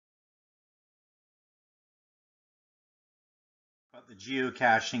About the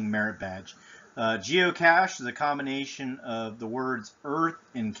geocaching merit badge. Geocache is a combination of the words earth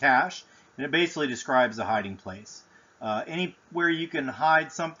and cache, and it basically describes a hiding place. Anywhere you can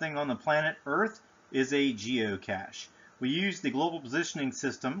hide something on the planet Earth is a geocache. We use the Global Positioning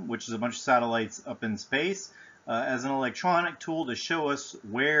System, which is a bunch of satellites up in space, as an electronic tool to show us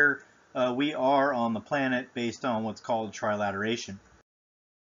where we are on the planet based on what's called trilateration.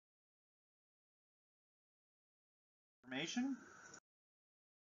 Information.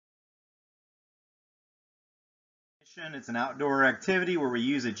 It's an outdoor activity where we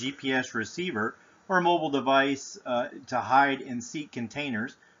use a GPS receiver or a mobile device to hide and seek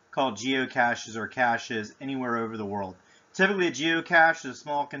containers called geocaches or caches anywhere over the world. Typically a geocache is a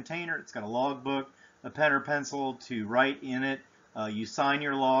small container. It's got a logbook, a pen or pencil to write in it. You sign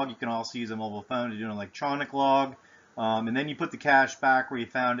your log. You can also use a mobile phone to do an electronic log. And then you put the cache back where you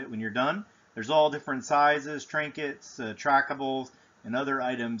found it when you're done. There's all different sizes, trinkets, trackables, and other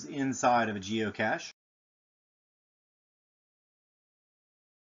items inside of a geocache.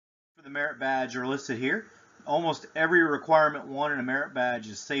 For the merit badge are listed here. Almost every requirement one in a merit badge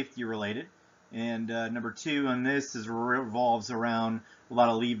is safety related, and number 2 on this revolves around a lot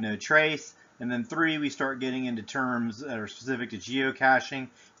of leave no trace, and then 3 we start getting into terms that are specific to geocaching.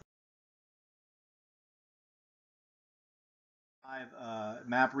 5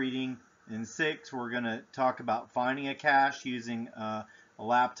 map reading, and 6 we're going to talk about finding a cache using a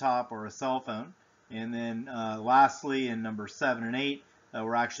laptop or a cell phone, and then lastly in number 7 and 8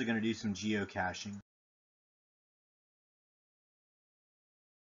 we're actually going to do some geocaching.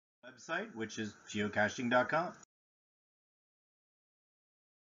 Website, which is geocaching.com.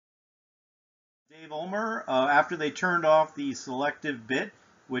 Dave Ulmer, after they turned off the selective bit,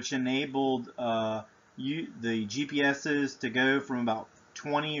 which enabled the GPSs to go from about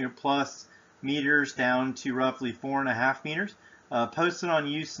 20 or plus meters down to roughly 4.5 meters, posted on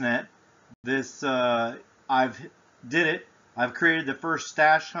Usenet. This I've created the first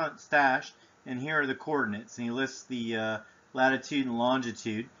stash hunt stash, and here are the coordinates. And he lists the latitude and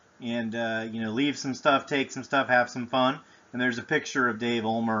longitude, and leave some stuff, take some stuff, have some fun. And there's a picture of Dave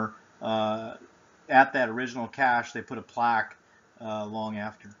Ulmer at that original cache. They put a plaque long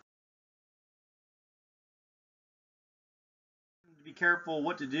after. Be careful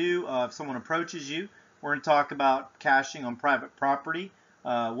what to do if someone approaches you. We're going to talk about caching on private property.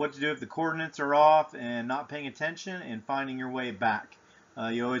 What to do if the coordinates are off and not paying attention, and finding your way back.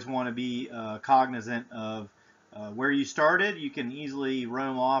 You always want to be cognizant of where you started. You can easily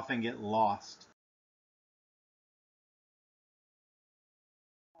roam off and get lost.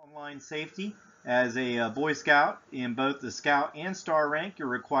 Online safety. As a Boy Scout in both the Scout and Star rank, you're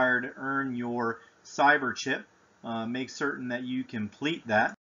required to earn your cyber chip. Make certain that you complete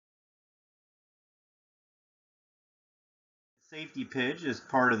that. Safety pidge is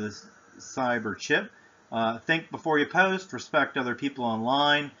part of this cyber chip. Think before you post, respect other people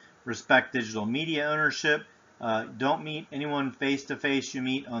online, respect digital media ownership. Don't meet anyone face to face you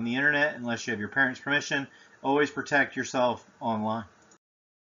meet on the internet unless you have your parents' permission. Always protect yourself online.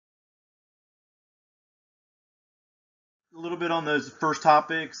 A little bit on those first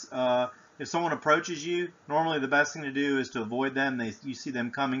topics. If someone approaches you, normally the best thing to do is to avoid them. You see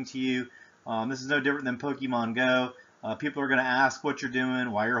them coming to you. This is no different than Pokemon Go. People are going to ask what you're doing,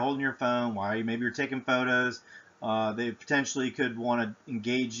 why you're holding your phone, maybe you're taking photos. They potentially could want to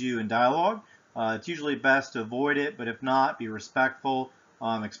engage you in dialogue. It's usually best to avoid it, but if not, be respectful.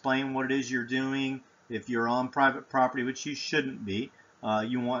 Explain what it is you're doing. If you're on private property, which you shouldn't be,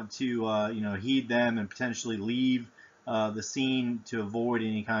 you want to heed them and potentially leave the scene to avoid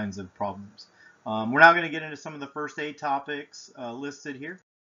any kinds of problems. We're now going to get into some of the first aid topics listed here.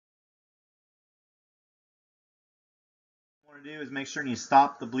 What you want to do is make sure you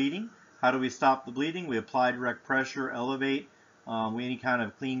stop the bleeding. How do we stop the bleeding? We apply direct pressure, elevate, with any kind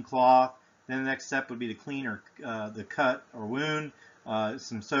of clean cloth. Then the next step would be to clean the cut or wound.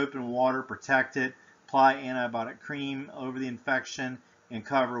 Some soap and water, protect it. Apply antibiotic cream over the infection and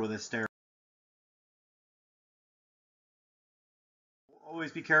cover with a sterile.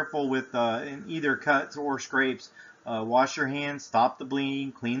 Always be careful with in either cuts or scrapes. Wash your hands, stop the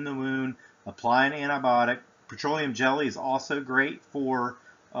bleeding, clean the wound, apply an antibiotic. Petroleum jelly is also great for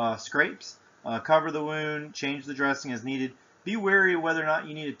scrapes. Cover the wound, change the dressing as needed. Be wary of whether or not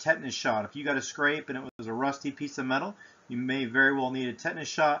you need a tetanus shot. If you got a scrape and it was a rusty piece of metal, you may very well need a tetanus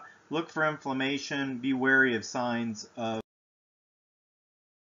shot. Look for inflammation. Be wary of signs of.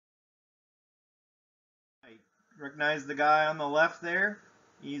 Recognize the guy on the left there?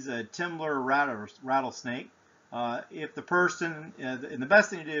 He's a Timbler rattlesnake. If the person, and the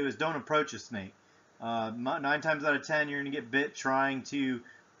best thing to do is don't approach a snake. Nine times out of 10, you're going to get bit trying to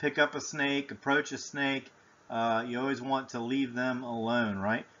pick up a snake, approach a snake. You always want to leave them alone,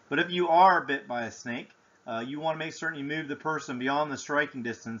 right? But if you are bit by a snake, you want to make certain you move the person beyond the striking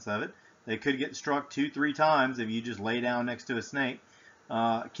distance of it. They could get struck 2-3 times if you just lay down next to a snake.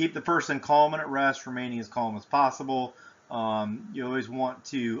 Keep the person calm and at rest, remaining as calm as possible. You always want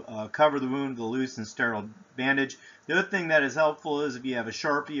to cover the wound with a loose and sterile bandage. The other thing that is helpful is if you have a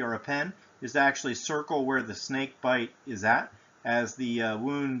Sharpie or a pen, is to actually circle where the snake bite is at. As the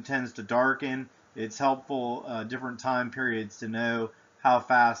wound tends to darken, it's helpful different time periods to know how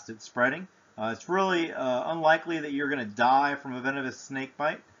fast it's spreading. It's really unlikely that you're going to die from a venomous snake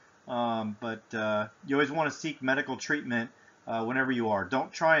bite, but you always want to seek medical treatment whenever you are.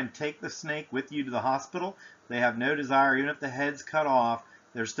 Don't try and take the snake with you to the hospital. They have no desire, even if the head's cut off,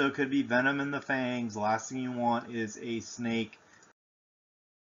 there still could be venom in the fangs. The last thing you want is a snake.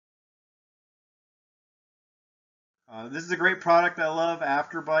 This is a great product I love,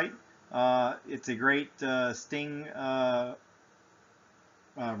 Afterbite. It's a great sting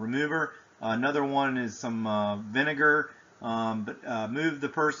remover. Another one is some vinegar, but move the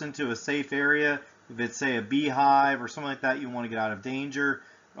person to a safe area. If it's, say, a beehive or something like that, you want to get out of danger.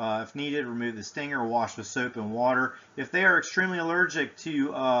 If needed, remove the stinger, wash with soap and water. If they are extremely allergic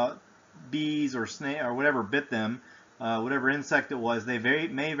to bees or snake or whatever bit them, whatever insect it was, they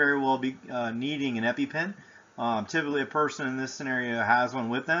may very well be needing an EpiPen. Typically, a person in this scenario has one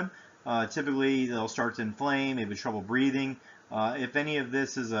with them. Typically, they'll start to inflame, maybe trouble breathing. If any of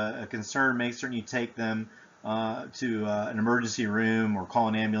this is a concern, make certain you take them to an emergency room or call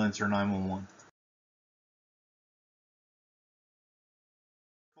an ambulance or 911.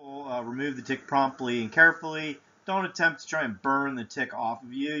 Remove the tick promptly and carefully. Don't attempt to try and burn the tick off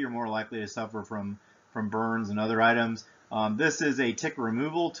of you. You're more likely to suffer from burns and other items. This is a tick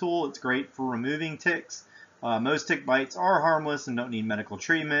removal tool. It's great for removing ticks. Most tick bites are harmless and don't need medical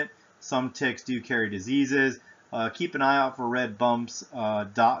treatment. Some ticks do carry diseases. Keep an eye out for red bumps,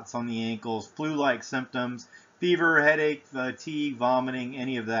 dots on the ankles, flu-like symptoms, fever, headache, fatigue, vomiting,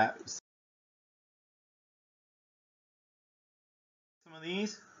 any of that. Some of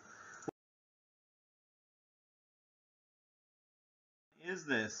these. Is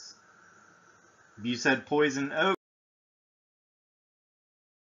this? If you said poison oak,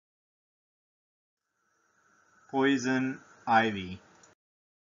 poison ivy.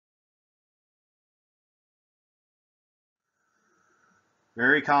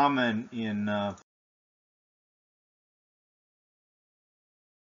 Very common in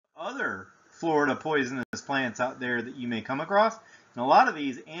other Florida poisonous plants out there that you may come across. And a lot of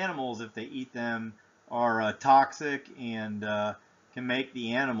these animals, if they eat them, are toxic and can make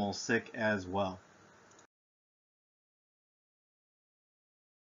the animals sick as well.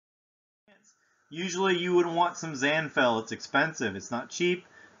 Usually you would want some Xanthel. It's expensive. It's not cheap.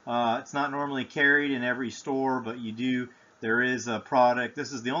 It's not normally carried in every store, but you do. There is a product.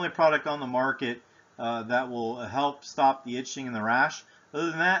 This is the only product on the market that will help stop the itching and the rash.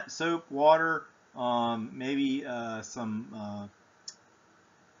 Other than that, soap, water, maybe some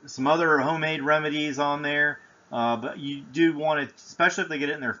other homemade remedies on there. But you do want to, especially if they get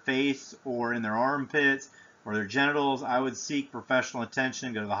it in their face or in their armpits or their genitals, I would seek professional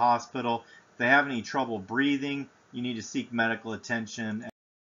attention, go to the hospital. If they have any trouble breathing, you need to seek medical attention.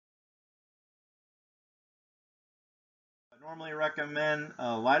 I normally recommend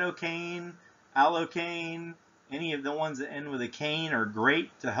lidocaine, allocaine, any of the ones that end with a cane are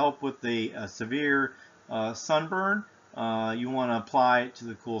great to help with the severe sunburn. You want to apply it to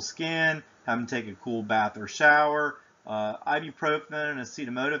the cool skin, have them take a cool bath or shower. Ibuprofen and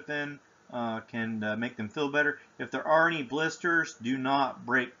acetaminophen can make them feel better. If there are any blisters, do not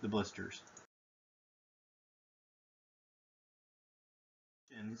break the blisters.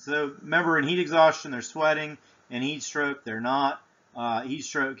 And so remember, in heat exhaustion, they're sweating. In heat stroke, they're not. Heat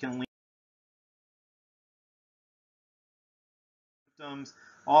stroke can lead to symptoms.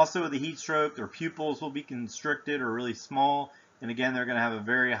 Also, with the heat stroke, their pupils will be constricted or really small. And again, they're going to have a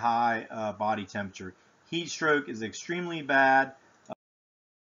very high body temperature. Heat stroke is extremely bad.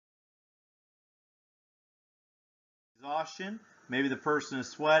 Exhaustion. Maybe the person is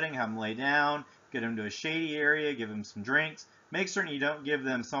sweating, have them lay down, get them to a shady area, give them some drinks. Make certain you don't give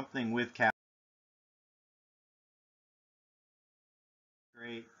them something with caffeine.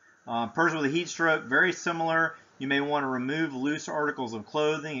 Great. Person with a heat stroke, very similar. You may want to remove loose articles of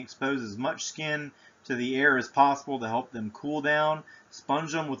clothing, expose as much skin to the air as possible to help them cool down.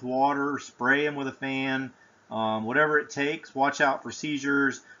 Sponge them with water, spray them with a fan, whatever it takes. Watch out for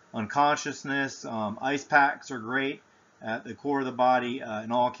seizures, unconsciousness. Ice packs are great. at the core of the body.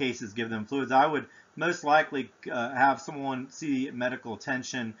 In all cases, give them fluids. I would most likely have someone see medical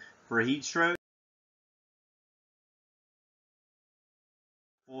attention for a heat stroke.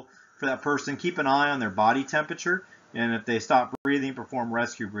 For that person, keep an eye on their body temperature, and if they stop breathing, perform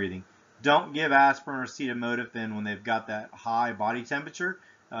rescue breathing. Don't give aspirin or acetaminophen when they've got that high body temperature.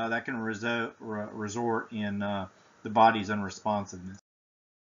 That can resort in the body's unresponsiveness.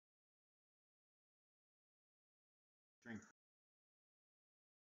 Drink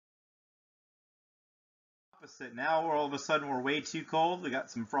opposite. Now all of a sudden we're way too cold. We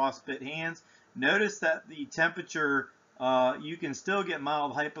got some frostbit hands. Notice that the temperature, you can still get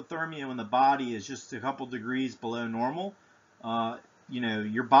mild hypothermia when the body is just a couple degrees below normal.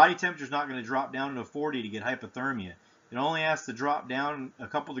 Your body temperature is not going to drop down to 40 to get hypothermia. It only has to drop down a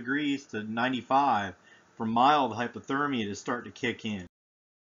couple degrees to 95 for mild hypothermia to start to kick in.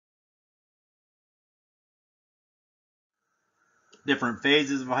 Different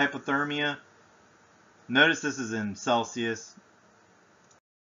phases of hypothermia. Notice this is in Celsius.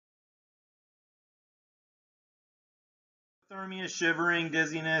 Hypothermia, shivering,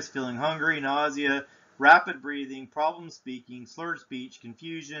 dizziness, feeling hungry, nausea, rapid breathing, problem speaking, slurred speech,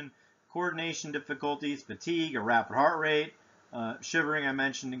 confusion, coordination difficulties, fatigue, a rapid heart rate, shivering I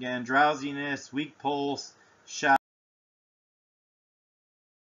mentioned again, drowsiness, weak pulse, shadow.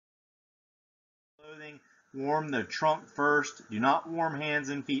 Clothing, warm the trunk first. Do not warm hands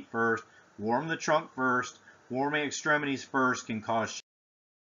and feet first. Warm the trunk first. Warming extremities first can cause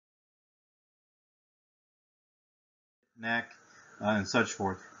neck and such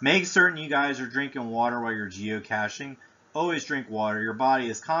forth. Make certain you guys are drinking water while you're geocaching. Always drink water. Your body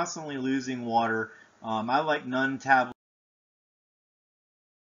is constantly losing water. I like Nun tablets.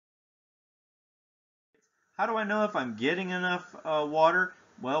 How do I know if I'm getting enough water?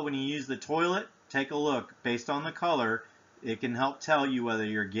 Well, when you use the toilet, take a look. Based on the color, it can help tell you whether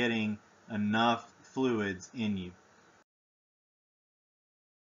you're getting enough fluids in you.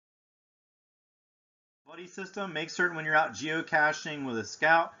 Buddy system, make certain when you're out geocaching with a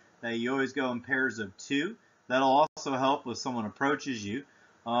scout that you always go in pairs of 2. That'll also help if someone approaches you.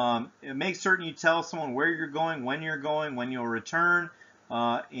 Make certain you tell someone where you're going, when you'll return,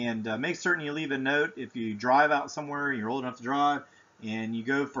 and make certain you leave a note if you drive out somewhere, you're old enough to drive, and you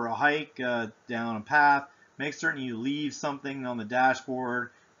go for a hike down a path. Make certain you leave something on the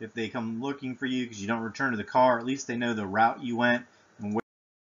dashboard if they come looking for you because you don't return to the car. At least they know the route you went and where.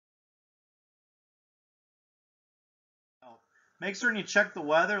 Make certain you check the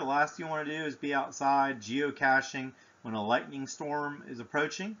weather. The last thing you want to do is be outside geocaching when a lightning storm is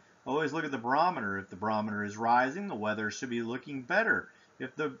approaching. Always look at the barometer. If the barometer is rising, the weather should be looking better.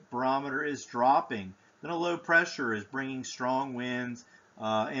 If the barometer is dropping, then a low pressure is bringing strong winds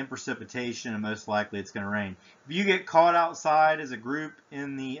and precipitation, and most likely it's going to rain. If you get caught outside as a group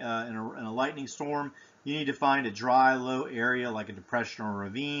in a lightning storm, you need to find a dry, low area like a depression or a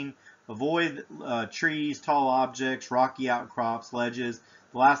ravine. Avoid trees, tall objects, rocky outcrops, ledges.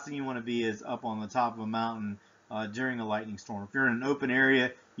 The last thing you want to be is up on the top of a mountain during a lightning storm. If you're in an open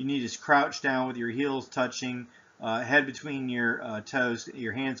area, you need to crouch down with your heels touching, head between your toes,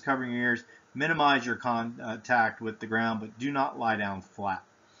 your hands covering your ears. Minimize your contact with the ground, but do not lie down flat.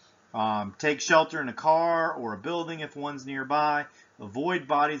 Take shelter in a car or a building if one's nearby. Avoid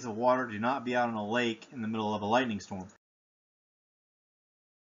bodies of water. Do not be out on a lake in the middle of a lightning storm.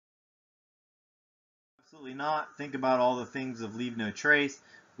 Absolutely not. Think about all the things of leave no trace.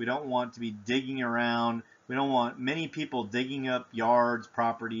 We don't want to be digging around. We don't want many people digging up yards,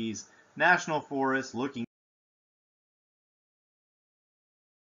 properties, national forests, looking.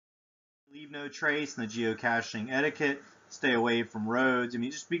 Leave no trace in the geocaching etiquette. Stay away from roads. I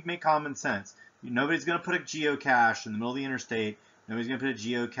mean, just make common sense. Nobody's going to put a geocache in the middle of the interstate. Nobody's going to put a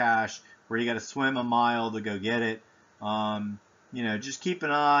geocache where you got to swim a mile to go get it. Just keep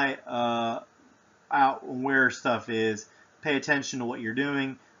an eye out where stuff is. Pay attention to what you're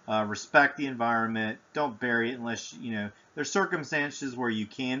doing. Respect the environment. Don't bury it unless, there's circumstances where you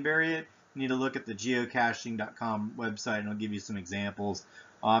can bury it. You need to look at the geocaching.com website and I'll give you some examples.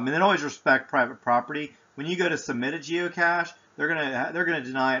 And then always respect private property. When you go to submit a geocache, they're gonna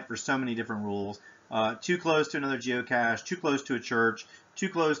deny it for so many different rules. Too close to another geocache, too close to a church, too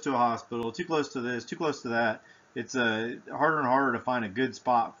close to a hospital, too close to this, too close to that. It's harder and harder to find a good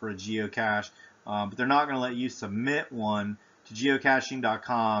spot for a geocache. But they're not going to let you submit one to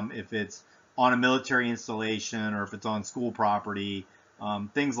geocaching.com if it's on a military installation or if it's on school property,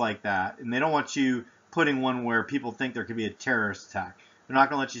 things like that. And they don't want you putting one where people think there could be a terrorist attack. They're not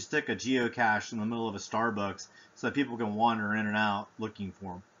going to let you stick a geocache in the middle of a Starbucks so that people can wander in and out looking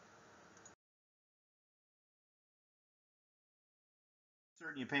for them.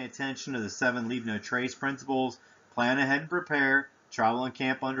 You pay attention to the 7 leave no trace principles. Plan ahead and prepare. Travel and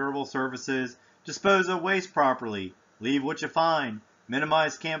camp on durable surfaces. Dispose of waste properly. Leave what you find.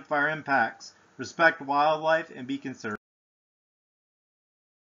 Minimize campfire impacts. Respect wildlife and be conservative.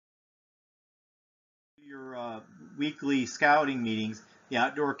 Your weekly scouting meetings, the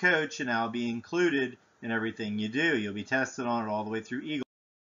outdoor coach should now be included in everything you do. You'll be tested on it all the way through Eagle.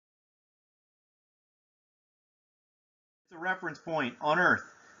 It's a reference point on Earth.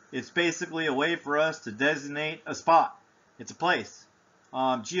 It's basically a way for us to designate a spot. It's a place.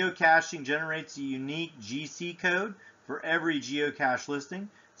 Geocaching generates a unique GC code for every geocache listing.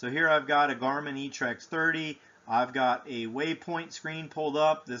 So here I've got a Garmin eTrex 30. I've got a waypoint screen pulled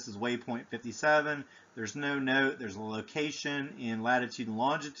up. This is waypoint 57. There's no note. There's a location in latitude and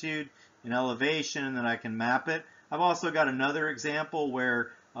longitude, in elevation, and then I can map it. I've also got another example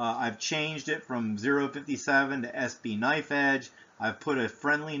where I've changed it from 057 to SB knife edge. I've put a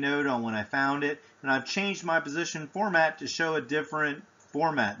friendly note on when I found it, and I've changed my position format to show a different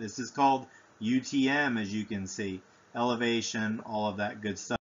format. This is called UTM, as you can see. Elevation, all of that good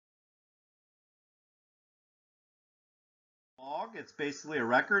stuff. Log, it's basically a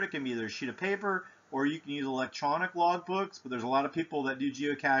record. It can be either a sheet of paper or you can use electronic logbooks, but there's a lot of people that do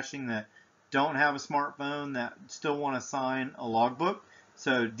geocaching that don't have a smartphone that still want to sign a logbook.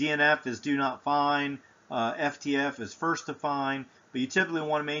 So DNF is do not find, FTF is first to find, but you typically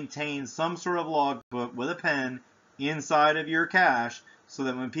want to maintain some sort of logbook with a pen inside of your cache so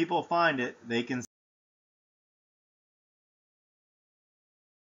that when people find it, they can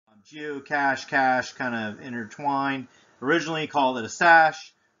geocache, cache kind of intertwined. Originally called it a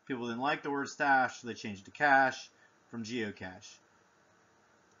stash. People didn't like the word stash, so they changed it to cache from geocache.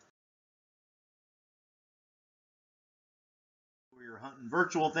 You're hunting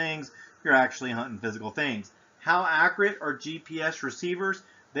virtual things, you're actually hunting physical things. How accurate are GPS receivers?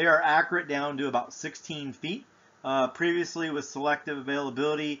 They are accurate down to about 16 feet. Previously with selective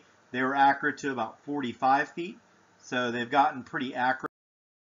availability, they were accurate to about 45 feet. So they've gotten pretty accurate.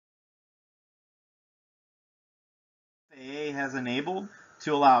 FAA has enabled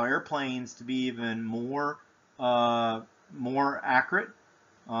to allow airplanes to be even more accurate.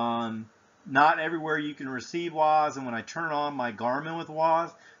 Not everywhere you can receive WAS, and when I turn on my Garmin with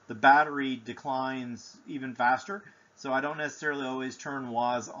WAS, the battery declines even faster. So I don't necessarily always turn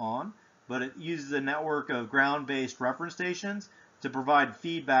WAS on, but it uses a network of ground-based reference stations to provide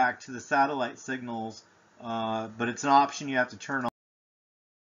feedback to the satellite signals, but it's an option you have to turn on.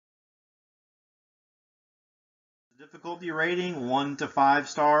 Difficulty rating 1 to 5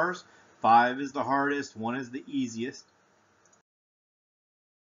 stars. 5 is the hardest, 1 is the easiest.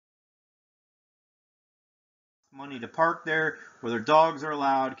 Money to park there, whether dogs are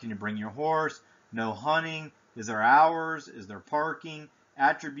allowed, can you bring your horse, no hunting, is there hours, is there parking,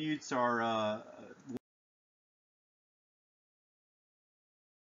 attributes are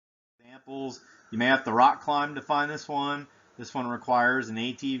examples. You may have to rock climb to find this one. This one requires an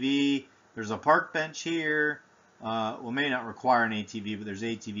ATV. There's a park bench here. Well, may not require an ATV, but there's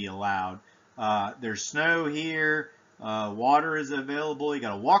ATV allowed. There's snow here. Water is available. You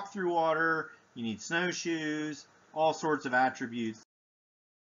got to walk through water. You need snowshoes. All sorts of attributes.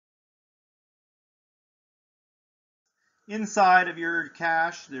 Inside of your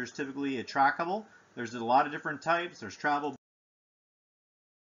cache, there's typically a trackable. There's a lot of different types. There's travel.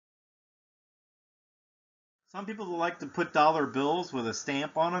 Some people like to put dollar bills with a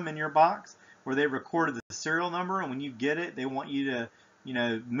stamp on them in your box where they recorded the serial number, and when you get it, they want you to,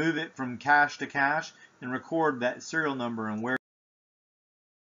 move it from cache to cache and record that serial number and where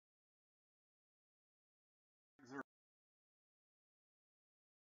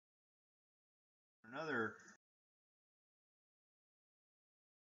another.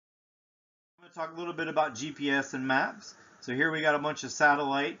 I'm going to talk a little bit about GPS and maps. So here we got a bunch of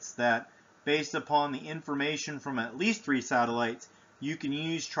satellites that, based upon the information from at least 3 satellites, you can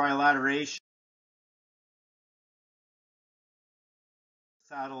use trilateration.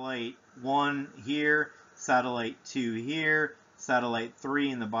 Satellite 1 here, satellite 2 here, satellite 3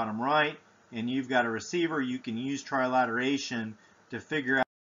 in the bottom right, and you've got a receiver. You can use trilateration to figure out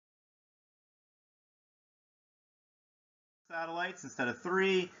satellites instead of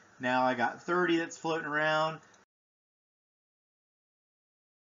 3. Now I got 30 that's floating around.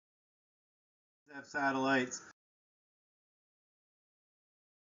 Have satellites.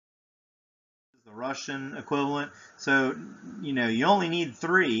 The Russian equivalent. So, you only need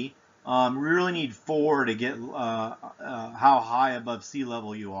 3. We really need 4 to get how high above sea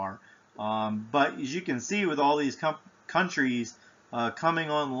level you are. But as you can see, with all these countries coming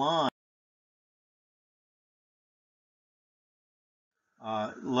online,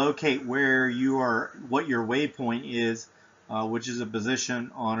 locate where you are, what your waypoint is, which is a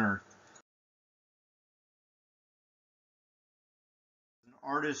position on Earth. An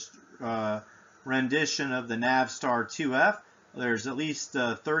artist rendition of the Navstar 2F. There's at least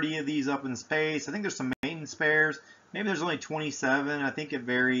 30 of these up in space. I think there's some maintenance spares. Maybe there's only 27. I think it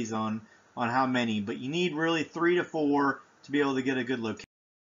varies on how many, but you need really 3 to 4 to be able to get a good location.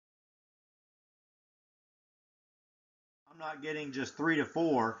 I'm not getting just 3 to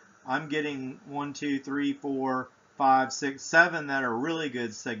 4. I'm getting 1, 2, 3, 4, 5, 6, 7 that are really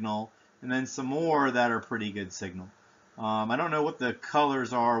good signal, and then some more that are pretty good signal. I don't know what the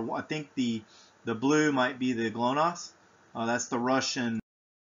colors are. I think the blue might be the GLONASS. That's the Russian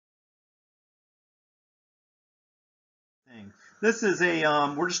thing. This is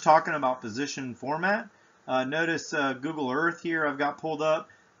a, we're just talking about position format. Notice Google Earth here I've got pulled up.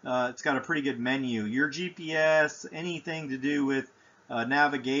 It's got a pretty good menu. Your GPS, anything to do with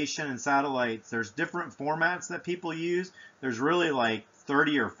navigation and satellites, there's different formats that people use. There's really like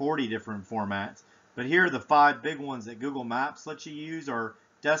 30 or 40 different formats. But here are the 5 big ones that Google Maps lets you use are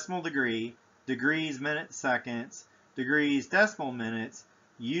decimal degree, degrees, minutes, seconds, degrees, decimal minutes,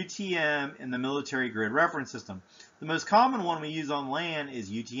 UTM, and the military grid reference system. The most common one we use on land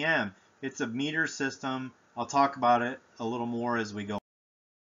is UTM. It's a meter system. I'll talk about it a little more as we go.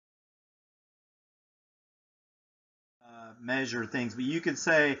 Measure things, but you could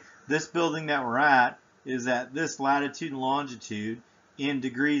say this building that we're at is at this latitude and longitude in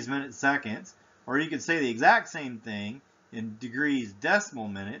degrees, minutes, seconds, or you could say the exact same thing in degrees, decimal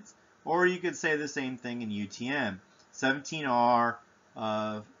minutes, or you could say the same thing in UTM. 17R,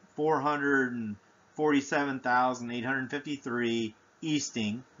 447,853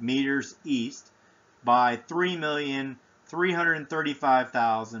 easting meters east by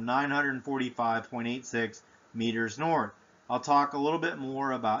 3,335,945.86 meters north. I'll talk a little bit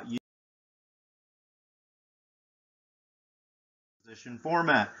more about position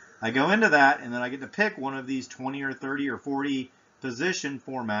format. I go into that and then I get to pick one of these 20 or 30 or 40 position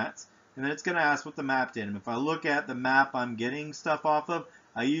formats, and then it's going to ask what the map did. And if I look at the map I'm getting stuff off of,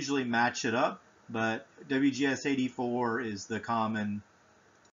 I usually match it up, but WGS 84 is the common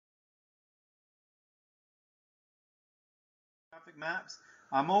graphic maps.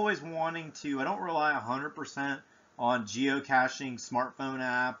 I'm always wanting to, I don't rely 100% on geocaching smartphone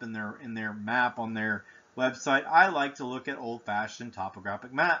app and their map on their website. I like to look at old-fashioned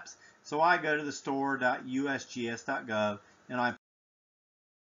topographic maps. So I go to the store.usgs.gov and I'm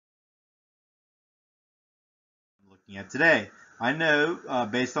looking at today. I know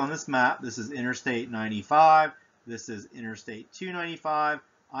based on this map, this is Interstate 95, this is Interstate 295.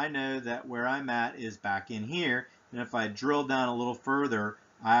 I know that where I'm at is back in here, and if I drill down a little further,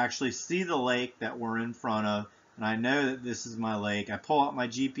 I actually see the lake that we're in front of, and I know that this is my lake. I pull out my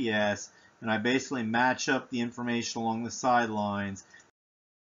GPS, and I basically match up the information along the sidelines.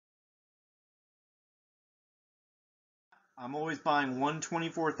 I'm always buying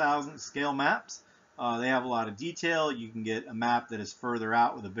 1/24,000th scale maps. They have a lot of detail. You can get a map that is further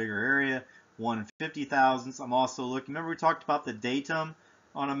out with a bigger area, 1/50,000th. I'm also looking, remember we talked about the datum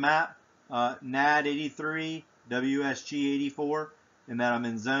on a map, NAD 83, WSG 84, and that I'm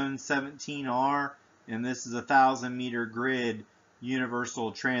in zone 17R, and this is a 1,000-meter grid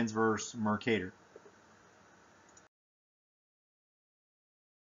universal transverse Mercator.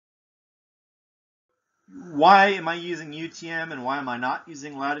 Why am I using UTM and why am I not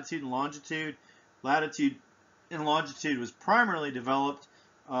using latitude and longitude? Latitude and longitude was primarily developed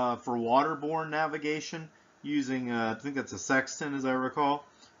for waterborne navigation using, I think that's a sextant as I recall.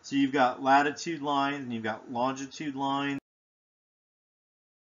 So you've got latitude lines and you've got longitude lines.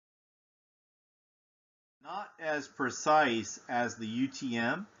 Not as precise as the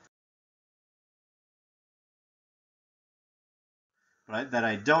UTM, but that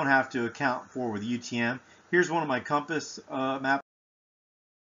I don't have to account for with UTM. Here's one of my compass maps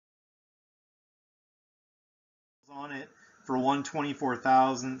on it for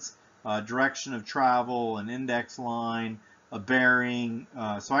 1/24,000th, direction of travel, an index line, a bearing.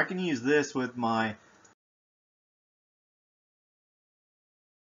 So I can use this with my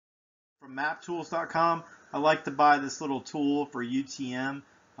from maptools.com. I like to buy this little tool for UTM.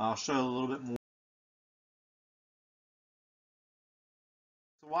 I'll show a little bit more.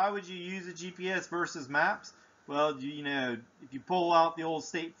 So why would you use a GPS versus maps? Well, you know, if you pull out the old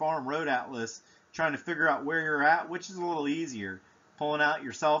State Farm Road Atlas, trying to figure out where you're at, which is a little easier, pulling out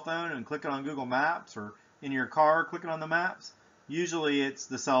your cell phone and clicking on Google Maps, or in your car clicking on the maps. Usually it's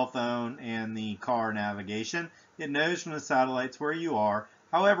the cell phone and the car navigation. It knows from the satellites where you are.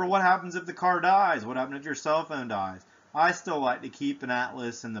 However, what happens if the car dies? What happens if your cell phone dies? I still like to keep an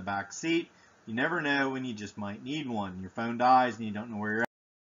atlas in the back seat. You never know when you just might need one. Your phone dies and you don't know where you're at.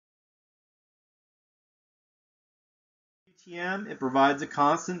 UTM, it provides a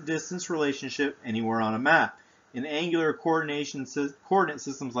constant distance relationship anywhere on a map. In angular coordinate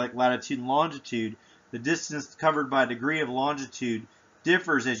systems like latitude and longitude, the distance covered by a degree of longitude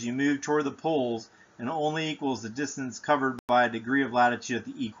differs as you move toward the poles and only equals the distance covered by a degree of latitude at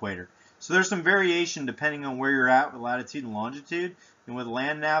the equator. So there's some variation depending on where you're at with latitude and longitude. And with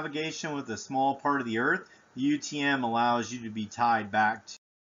land navigation with a small part of the Earth, the UTM allows you to be tied back to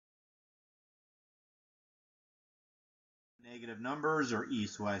negative numbers or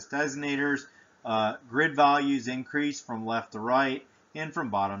east-west designators. Grid values increase from left to right and from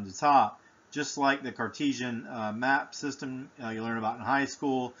bottom to top. Just like the Cartesian map system you learn about in high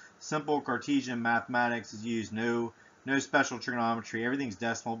school, simple Cartesian mathematics is used. No special trigonometry. Everything's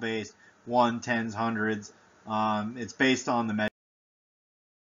decimal based, 1, 10s, hundreds. It's based on the measure.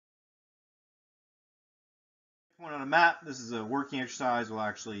 On a map, this is a working exercise. We'll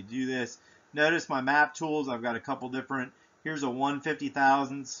actually do this. Notice my map tools. I've got a couple different. Here's a 150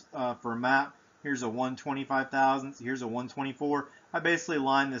 thousandths for a map. Here's a 125 thousandths. Here's a 124. I basically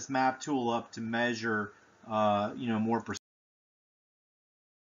line this map tool up to measure, more precise.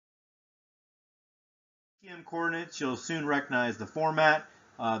 UTM coordinates, you'll soon recognize the format.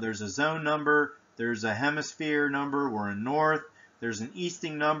 There's a zone number. There's a hemisphere number. We're in north. There's an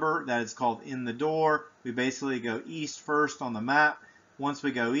easting number that is called in the door. We basically go east first on the map. Once we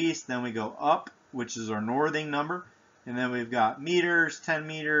go east, then we go up, which is our northing number. And then we've got meters, 10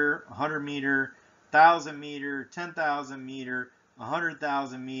 meter, 100 meter, 1,000 meter, 10,000 meter,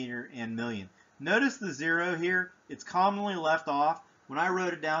 100,000 meter, and million. Notice the zero here. It's commonly left off. When I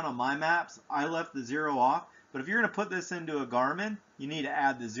wrote it down on my maps, I left the zero off. But if you're going to put this into a Garmin, you need to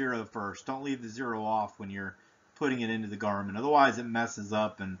add the zero first. Don't leave the zero off when you're putting it into the Garmin. Otherwise, it messes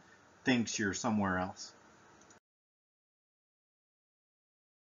up and thinks you're somewhere else.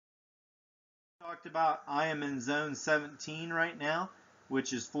 Talked about I am in zone 17 right now,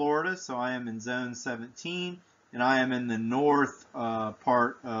 which is Florida. So I am in zone 17, and I am in the north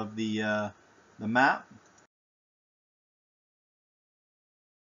part of the map.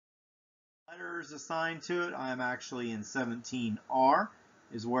 Letters assigned to it. I am actually in 17R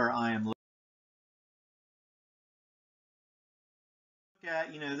is where I am. Look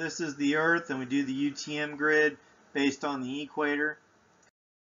at, this is the Earth, and we do the UTM grid based on the equator.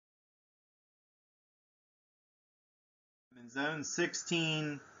 I'm in zone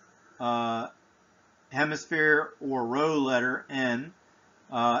 16, hemisphere or row letter N,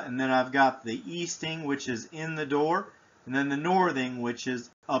 and then I've got the easting, which is in the door, and then the northing, which is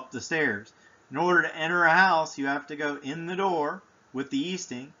up the stairs. In order to enter a house, you have to go in the door with the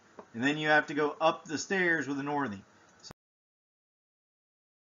easting, and then you have to go up the stairs with the northing. So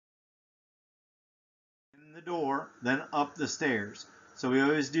in the door, then up the stairs. So we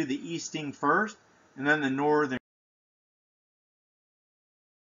always do the easting first, and then the northing.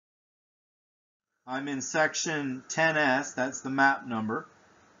 I'm in section 10S, that's the map number.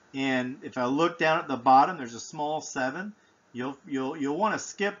 And if I look down at the bottom, there's a small 7. You'll want to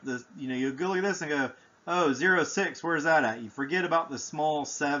skip this. You'll go look at this and go, oh, 06, where's that at? You forget about the small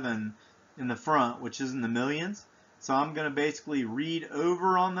 7 in the front, which is in the millions. So I'm going to basically read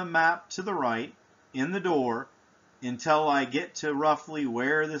over on the map to the right in the door until I get to roughly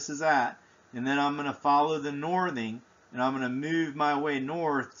where this is at. And then I'm going to follow the northing, and I'm going to move my way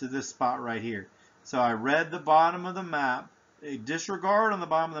north to this spot right here. So I read the bottom of the map. Disregard on the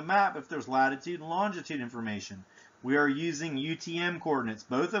bottom of the map if there's latitude and longitude information. We are using UTM coordinates.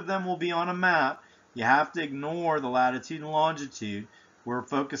 Both of them will be on a map. You have to ignore the latitude and longitude. We're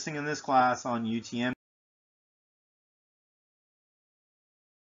focusing in this class on UTM.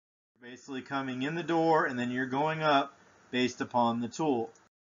 You're basically coming in the door, and then you're going up based upon the tool.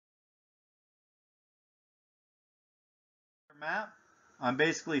 Map. I'm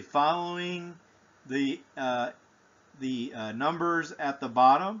basically following the numbers at the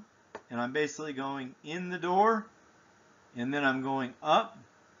bottom, and I'm basically going in the door, and then I'm going up,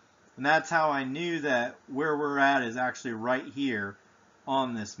 and that's how I knew that where we're at is actually right here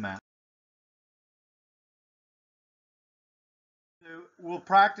on this map. So we'll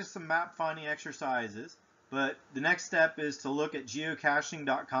practice some map finding exercises, but the next step is to look at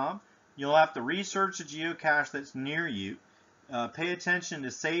geocaching.com. You'll have to research a geocache that's near you, pay attention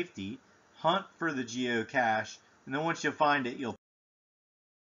to safety, hunt for the geocache, and then once you find it, you'll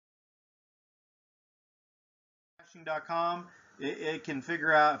geocaching.com. It can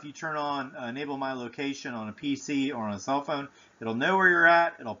figure out if you turn on enable my location on a PC or on a cell phone. It'll know where you're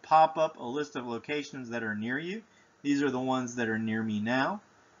at. It'll pop up a list of locations that are near you. These are the ones that are near me now.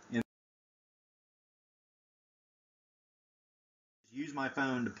 And use my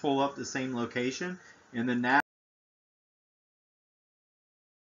phone to pull up the same location, and then now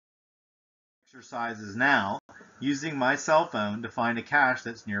exercises now using my cell phone to find a cache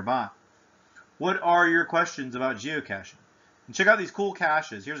that's nearby. What are your questions about geocaching? And check out these cool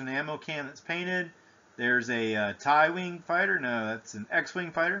caches. Here's an ammo can that's painted. There's a TIE wing fighter. No, that's an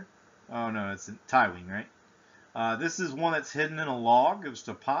X-wing fighter. Oh no, it's a TIE wing, right? This is one that's hidden in a log. It's just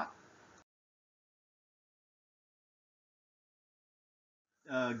a pot.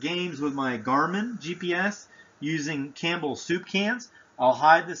 Games with my Garmin GPS using Campbell's soup cans. I'll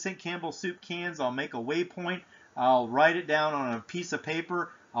hide the Campbell's soup cans. I'll make a waypoint. I'll write it down on a piece of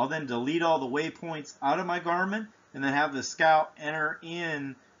paper. I'll then delete all the waypoints out of my Garmin, and then have the scout enter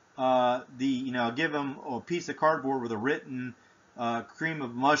in I'll give him a piece of cardboard with a written cream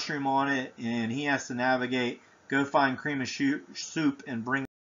of mushroom on it, and he has to navigate, go find cream of soup, and bring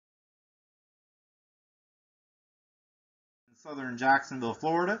southern Jacksonville,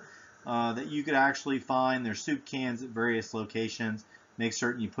 Florida, that you could actually find their soup cans at various locations. Make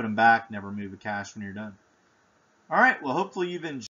certain you put them back, never move a cache when you're done. All right, well, hopefully you've enjoyed